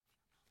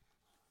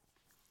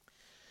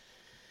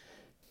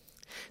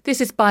This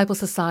is Bible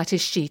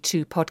Society's She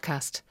Too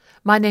podcast.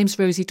 My name's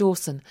Rosie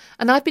Dawson,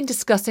 and I've been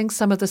discussing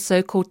some of the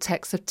so-called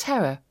texts of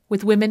terror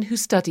with women who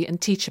study and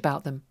teach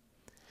about them.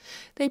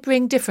 They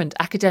bring different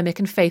academic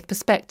and faith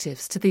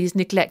perspectives to these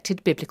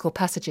neglected biblical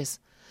passages,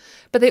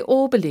 but they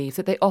all believe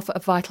that they offer a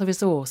vital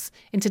resource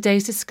in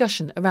today's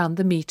discussion around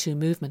the Me Too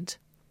movement.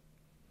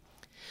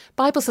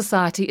 Bible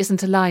Society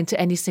isn't aligned to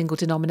any single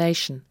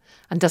denomination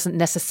and doesn't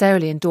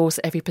necessarily endorse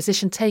every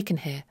position taken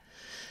here,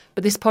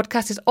 but this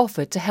podcast is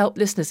offered to help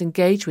listeners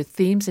engage with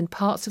themes in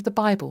parts of the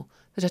Bible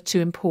that are too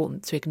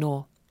important to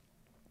ignore.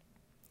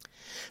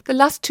 The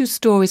last two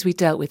stories we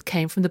dealt with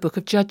came from the book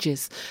of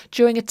Judges,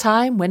 during a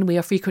time when we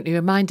are frequently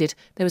reminded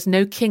there was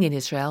no king in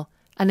Israel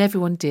and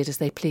everyone did as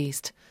they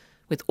pleased,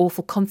 with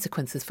awful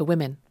consequences for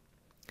women.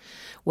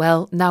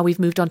 Well, now we've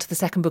moved on to the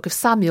second book of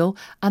Samuel,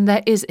 and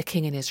there is a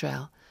king in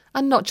Israel,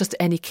 and not just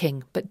any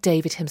king, but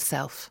David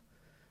himself.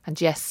 And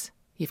yes,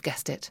 you've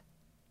guessed it.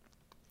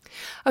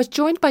 I was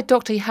joined by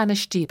Dr. Johanna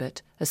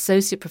Stiebert,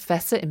 Associate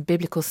Professor in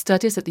Biblical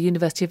Studies at the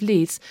University of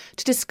Leeds,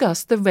 to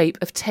discuss the rape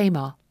of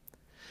Tamar.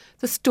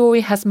 The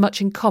story has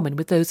much in common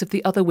with those of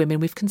the other women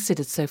we've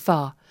considered so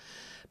far,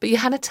 but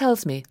Johanna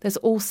tells me there's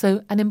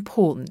also an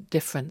important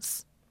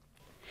difference.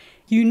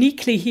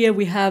 Uniquely here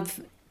we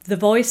have the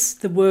voice,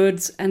 the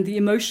words and the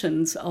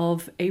emotions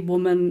of a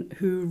woman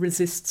who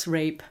resists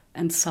rape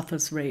and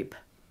suffers rape.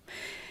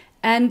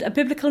 And a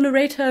biblical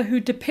narrator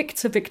who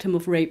depicts a victim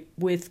of rape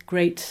with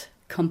great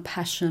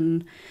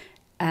compassion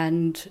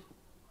and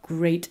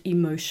great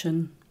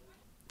emotion.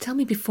 Tell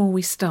me before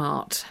we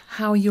start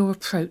how you're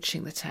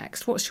approaching the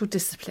text. What's your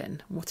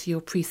discipline? What are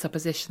your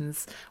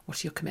presuppositions?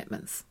 What are your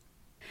commitments?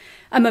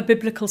 I'm a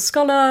biblical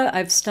scholar.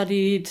 I've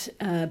studied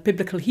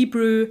biblical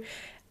Hebrew.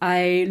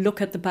 I look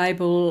at the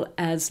Bible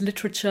as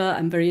literature.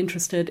 I'm very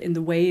interested in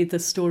the way the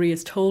story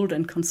is told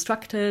and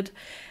constructed.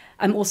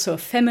 I'm also a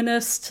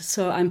feminist,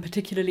 so I'm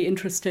particularly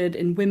interested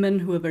in women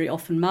who are very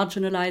often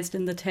marginalized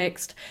in the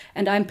text.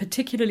 And I'm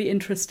particularly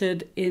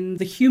interested in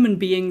the human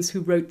beings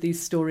who wrote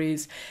these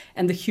stories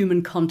and the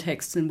human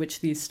contexts in which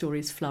these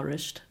stories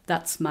flourished.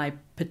 That's my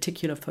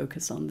particular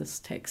focus on this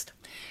text.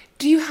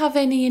 Do you have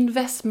any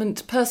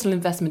personal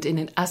investment in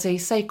it as a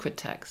sacred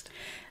text?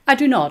 I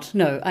do not,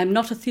 no. I'm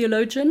not a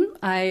theologian.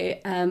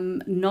 I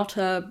am not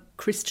a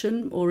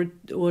Christian or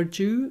a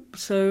Jew,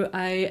 so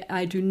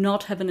I do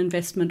not have an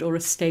investment or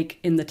a stake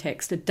in the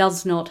text. It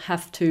does not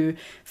have to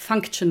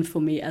function for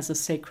me as a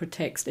sacred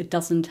text. It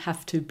doesn't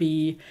have to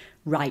be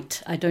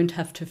right. I don't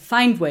have to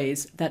find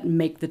ways that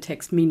make the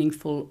text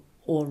meaningful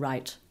or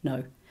right,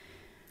 no.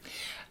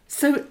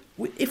 So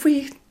if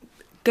we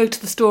go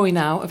to the story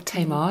now of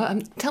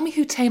Tamar, tell me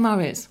who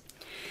Tamar is.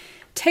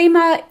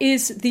 Tamar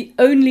is the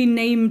only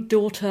named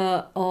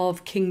daughter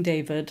of King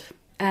David,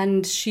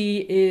 and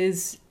she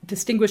is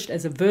distinguished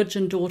as a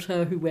virgin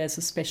daughter who wears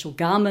a special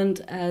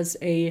garment as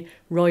a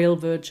royal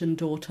virgin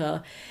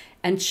daughter.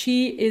 And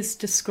she is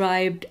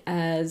described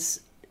as,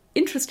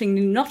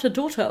 interestingly, not a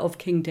daughter of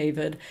King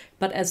David,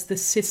 but as the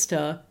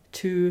sister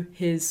to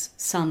his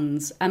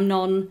sons,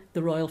 Amnon,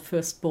 the royal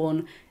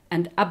firstborn,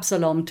 and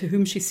Absalom, to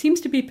whom she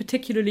seems to be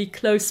particularly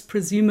close,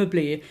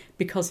 presumably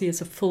because he is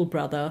a full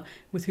brother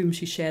with whom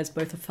she shares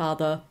both a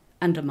father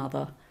and a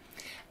mother.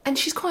 And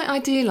she's quite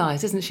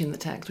idealised, isn't she, in the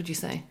text, would you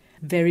say?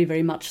 Very,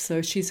 very much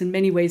so. She's in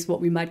many ways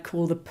what we might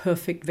call the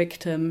perfect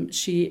victim.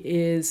 She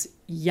is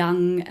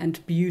young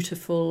and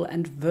beautiful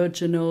and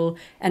virginal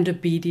and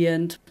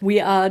obedient.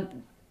 We are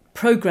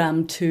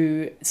programmed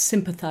to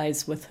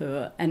sympathise with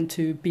her and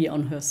to be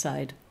on her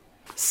side.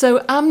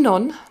 So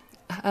Amnon,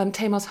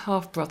 Tamar's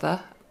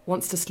half-brother,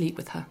 wants to sleep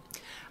with her.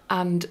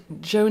 And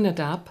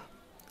Jonadab,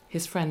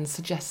 his friend,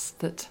 suggests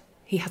that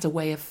he has a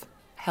way of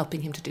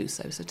helping him to do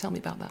so. So tell me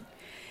about that.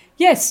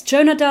 Yes,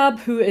 Jonadab,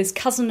 who is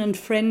cousin and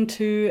friend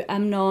to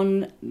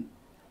Amnon,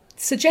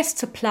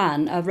 suggests a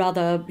plan.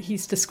 Rather,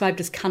 he's described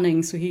as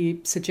cunning, so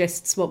he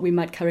suggests what we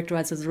might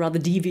characterize as a rather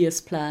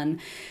devious plan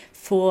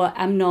for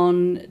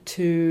Amnon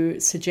to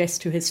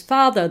suggest to his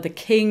father, the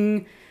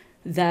king,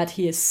 that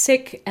he is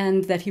sick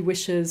and that he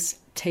wishes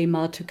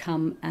Tamar to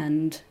come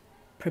and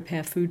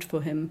prepare food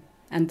for him.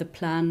 And the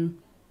plan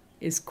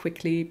is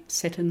quickly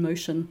set in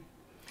motion.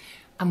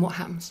 And what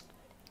happens?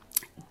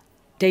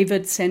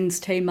 David sends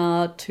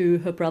Tamar to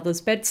her brother's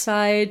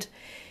bedside.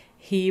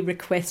 He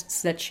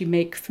requests that she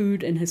make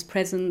food in his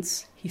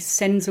presence. He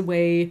sends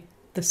away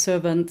the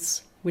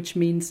servants, which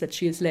means that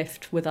she is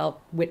left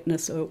without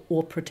witness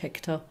or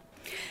protector.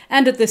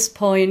 And at this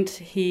point,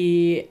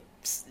 he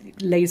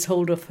lays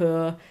hold of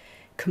her,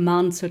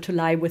 commands her to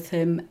lie with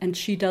him, and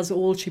she does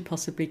all she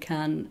possibly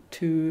can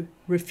to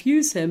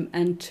refuse him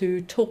and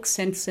to talk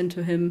sense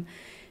into him.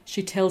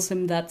 She tells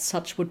him that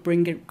such would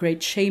bring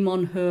great shame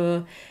on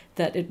her,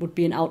 that it would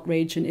be an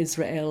outrage in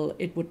Israel,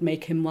 it would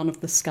make him one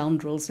of the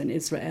scoundrels in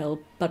Israel,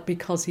 but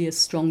because he is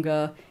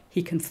stronger,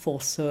 he can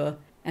force her,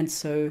 and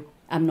so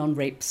Amnon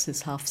rapes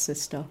his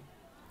half-sister.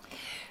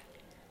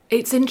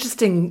 It's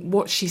interesting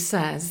what she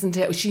says, isn't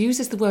it? She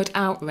uses the word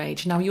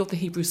outrage. Now, you're the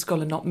Hebrew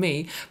scholar, not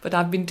me, but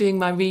I've been doing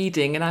my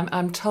reading, and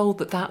I'm told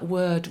that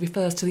word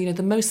refers to,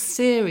 the most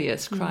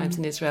serious crimes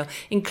in Israel,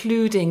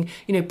 including,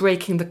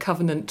 breaking the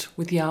covenant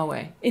with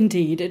Yahweh.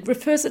 Indeed.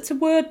 It's a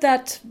word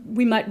that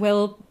we might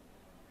well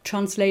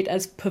translate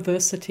as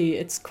perversity.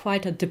 It's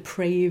quite a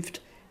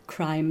depraved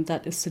crime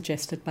that is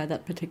suggested by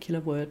that particular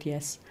word,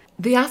 yes.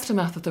 The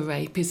aftermath of the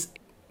rape is...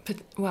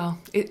 Well,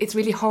 it's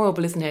really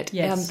horrible, isn't it?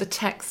 Yes. The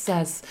text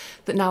says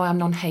that now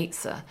Amnon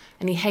hates her,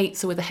 and he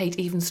hates her with a hate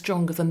even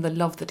stronger than the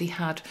love that he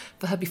had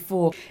for her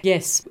before.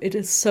 Yes, it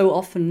is so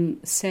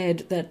often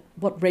said that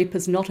what rape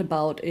is not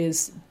about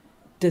is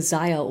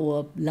desire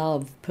or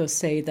love per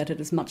se, that it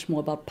is much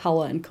more about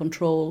power and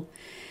control.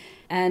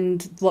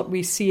 And what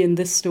we see in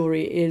this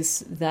story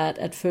is that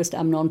at first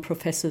Amnon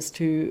professes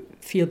to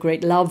feel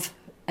great love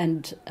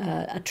and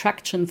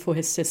attraction for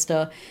his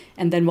sister,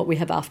 and then what we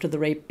have after the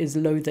rape is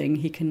loathing.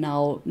 He can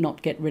now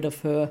not get rid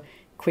of her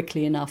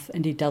quickly enough,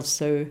 and he does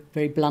so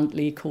very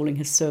bluntly, calling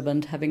his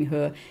servant, having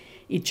her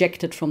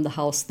ejected from the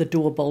house, the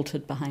door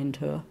bolted behind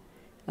her.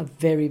 A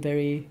very,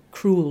 very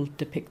cruel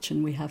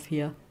depiction we have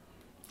here.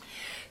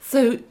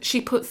 So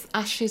she puts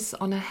ashes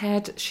on her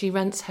head, she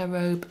rents her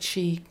robe,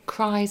 she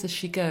cries as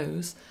she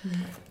goes.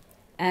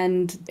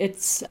 And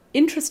it's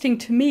interesting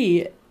to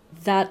me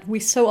that we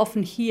so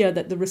often hear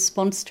that the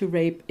response to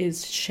rape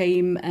is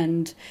shame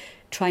and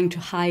trying to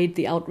hide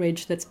the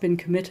outrage that's been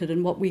committed.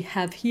 And what we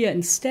have here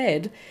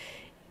instead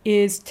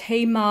is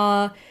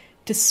Tamar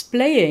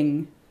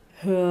displaying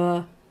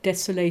her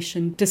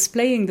desolation,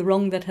 displaying the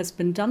wrong that has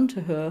been done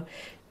to her,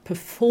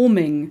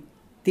 performing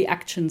the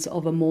actions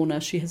of a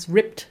mourner. She has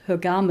ripped her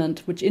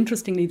garment, which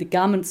interestingly, the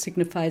garment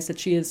signifies that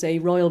she is a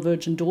royal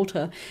virgin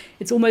daughter.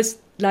 It's almost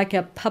like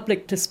a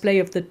public display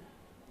of the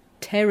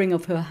tearing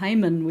of her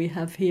hymen we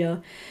have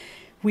here.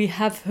 We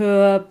have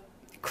her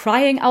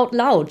crying out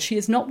loud. She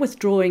is not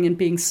withdrawing and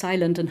being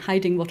silent and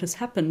hiding what has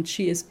happened.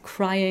 She is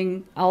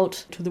crying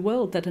out to the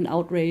world that an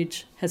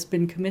outrage has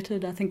been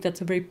committed. I think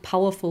that's a very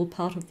powerful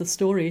part of the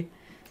story.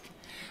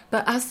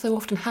 But as so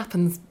often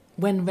happens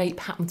when rape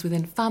happens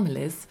within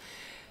families,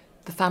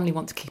 the family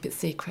want to keep it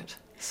secret.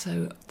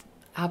 So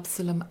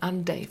Absalom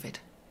and David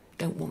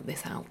don't want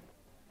this out.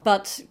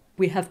 But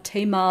we have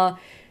Tamar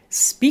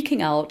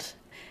speaking out,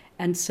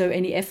 and so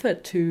any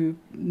effort to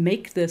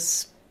make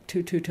this,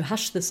 to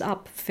hush this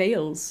up,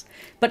 fails.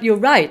 But you're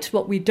right,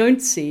 what we don't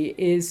see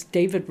is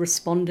David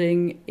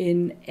responding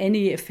in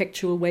any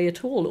effectual way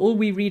at all. All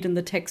we read in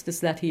the text is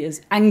that he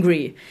is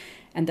angry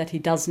and that he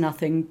does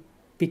nothing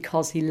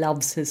because he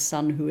loves his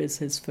son who is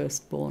his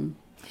firstborn.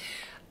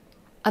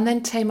 And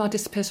then Tamar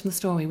disappears from the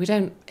story. We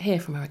don't hear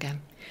from her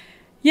again.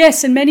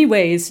 Yes, in many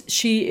ways,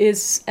 she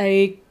is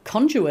a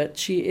conduit.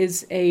 She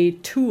is a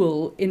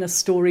tool in a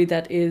story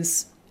that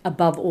is,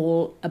 above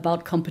all,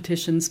 about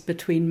competitions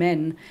between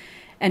men.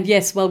 And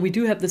yes, while we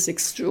do have this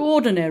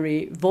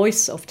extraordinary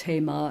voice of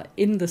Tamar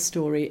in the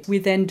story, we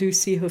then do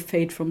see her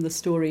fade from the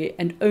story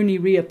and only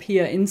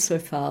reappear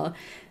insofar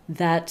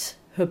that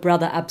her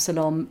brother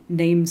Absalom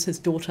names his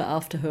daughter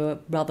after her,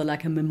 rather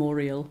like a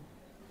memorial.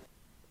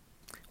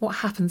 What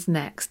happens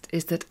next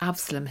is that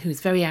Absalom, who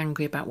is very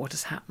angry about what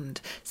has happened,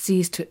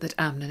 sees to it that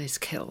Amnon is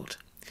killed.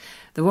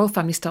 The royal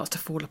family starts to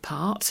fall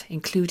apart,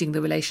 including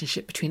the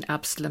relationship between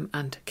Absalom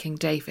and King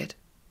David.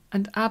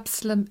 And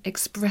Absalom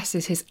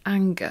expresses his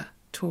anger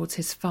towards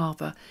his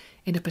father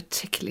in a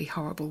particularly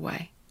horrible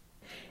way.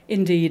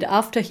 Indeed,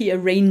 after he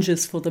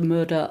arranges for the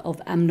murder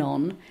of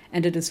Amnon,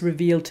 and it is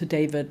revealed to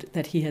David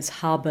that he has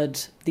harboured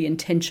the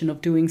intention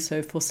of doing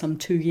so for some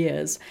 2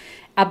 years,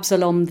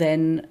 Absalom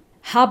then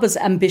harbours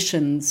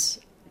ambitions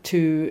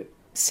to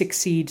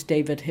succeed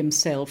David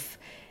himself,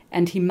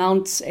 and he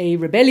mounts a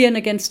rebellion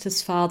against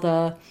his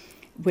father,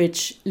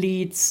 which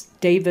leads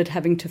David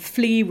having to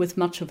flee with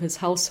much of his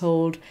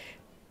household,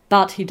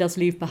 but he does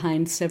leave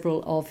behind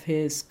several of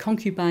his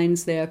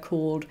concubines, they are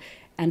called,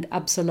 and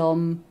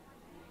Absalom,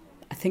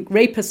 I think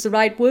rape is the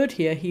right word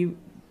here, he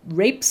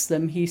rapes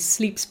them, he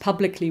sleeps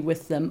publicly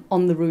with them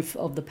on the roof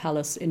of the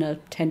palace in a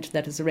tent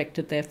that is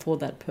erected there for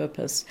that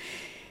purpose,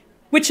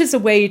 which is a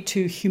way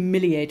to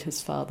humiliate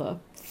his father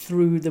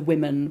through the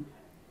women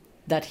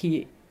that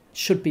he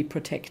should be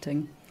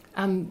protecting.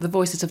 And the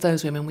voices of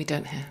those women we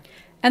don't hear.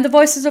 And the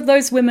voices of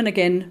those women,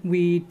 again,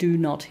 we do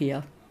not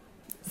hear.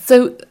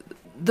 So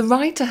the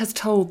writer has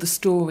told the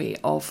story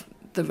of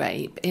the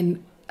rape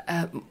in,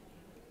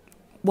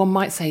 one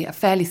might say, a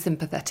fairly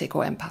sympathetic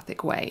or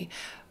empathic way.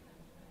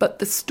 But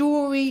the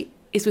story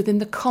is within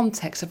the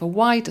context of a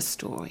wider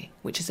story,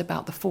 which is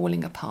about the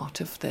falling apart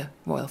of the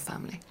royal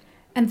family.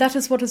 And that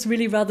is what is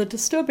really rather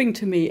disturbing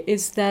to me,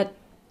 is that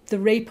the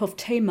rape of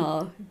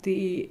Tamar,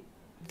 the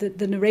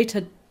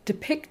narrator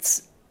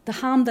depicts the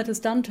harm that is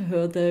done to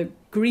her, the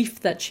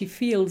grief that she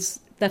feels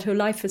that her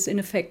life is in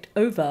effect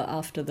over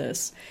after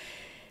this.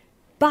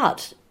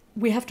 But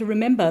we have to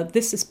remember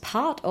this is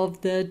part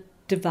of the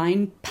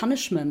divine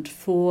punishment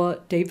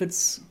for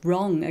David's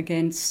wrong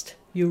against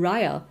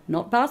Uriah,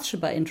 not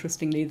Bathsheba,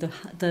 interestingly,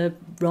 the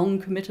wrong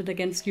committed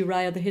against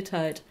Uriah the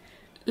Hittite.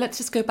 Let's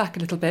just go back a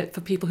little bit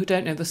for people who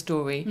don't know the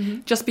story.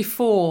 Mm-hmm. Just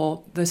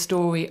before the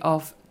story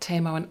of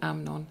Tamar and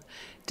Amnon,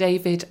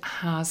 David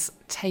has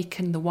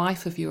taken the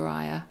wife of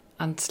Uriah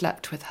and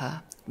slept with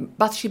her.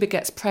 Bathsheba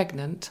gets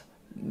pregnant.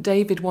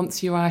 David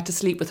wants Uriah to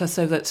sleep with her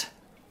so that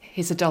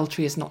his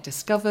adultery is not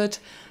discovered.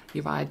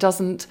 Uriah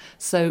doesn't,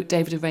 so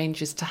David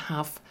arranges to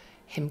have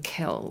him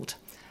killed.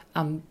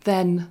 And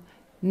then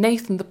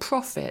Nathan the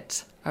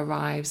prophet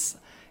arrives,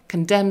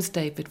 condemns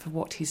David for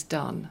what he's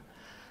done,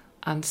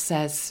 and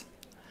says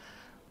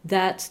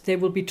that there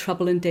will be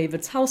trouble in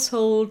David's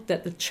household,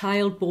 that the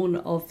child born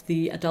of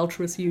the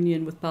adulterous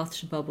union with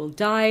Bathsheba will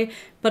die,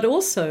 but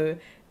also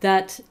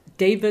that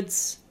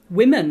David's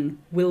women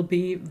will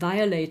be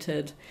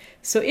violated.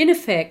 So in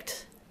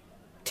effect,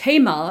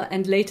 Tamar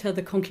and later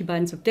the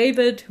concubines of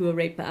David, who are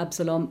raped by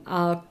Absalom,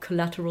 are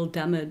collateral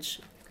damage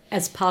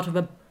as part of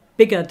a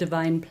bigger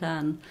divine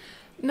plan.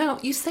 Now,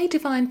 you say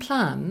divine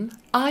plan,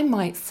 I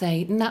might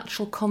say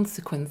natural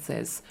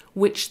consequences,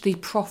 which the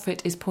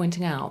prophet is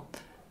pointing out.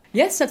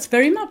 Yes, that's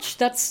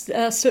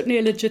certainly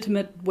a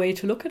legitimate way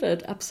to look at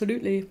it,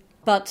 absolutely.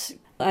 But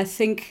I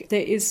think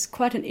there is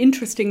quite an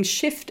interesting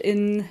shift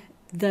in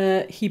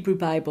the Hebrew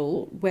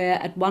Bible, where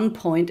at one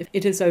point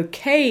it is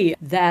okay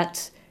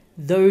that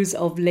those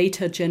of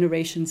later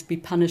generations be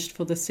punished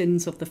for the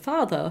sins of the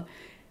father.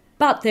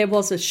 But there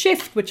was a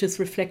shift which is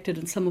reflected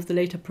in some of the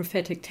later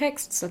prophetic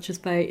texts, such as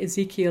by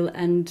Ezekiel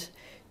and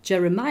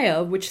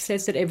Jeremiah, which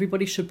says that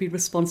everybody should be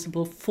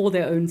responsible for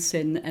their own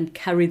sin and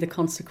carry the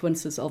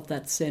consequences of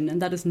that sin. And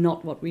that is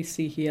not what we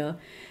see here.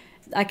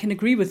 I can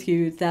agree with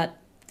you that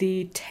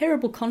the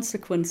terrible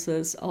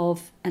consequences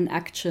of an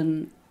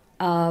action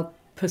are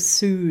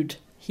pursued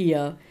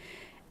here,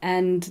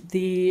 and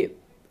the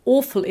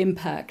awful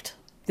impact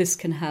this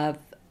can have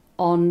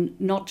on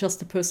not just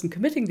the person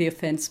committing the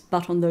offence,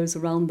 but on those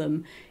around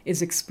them,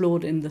 is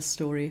explored in this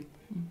story.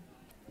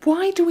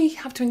 Why do we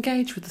have to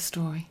engage with the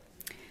story?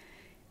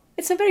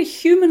 It's a very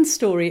human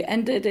story,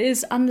 and it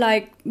is,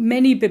 unlike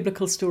many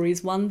biblical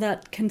stories, one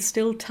that can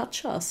still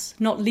touch us,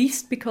 not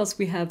least because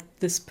we have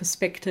this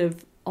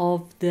perspective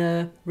of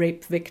the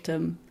rape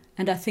victim.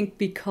 And I think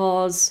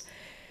because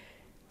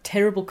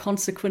terrible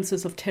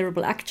consequences of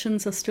terrible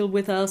actions are still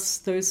with us,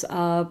 those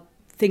are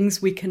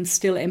things we can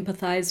still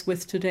empathize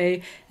with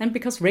today, and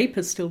because rape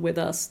is still with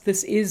us,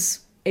 this is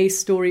a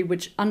story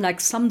which,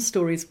 unlike some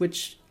stories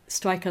which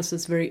strike us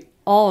as very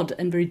odd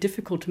and very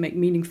difficult to make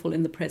meaningful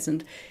in the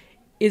present,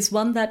 is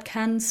one that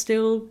can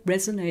still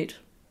resonate.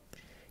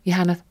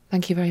 Johanna,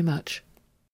 thank you very much.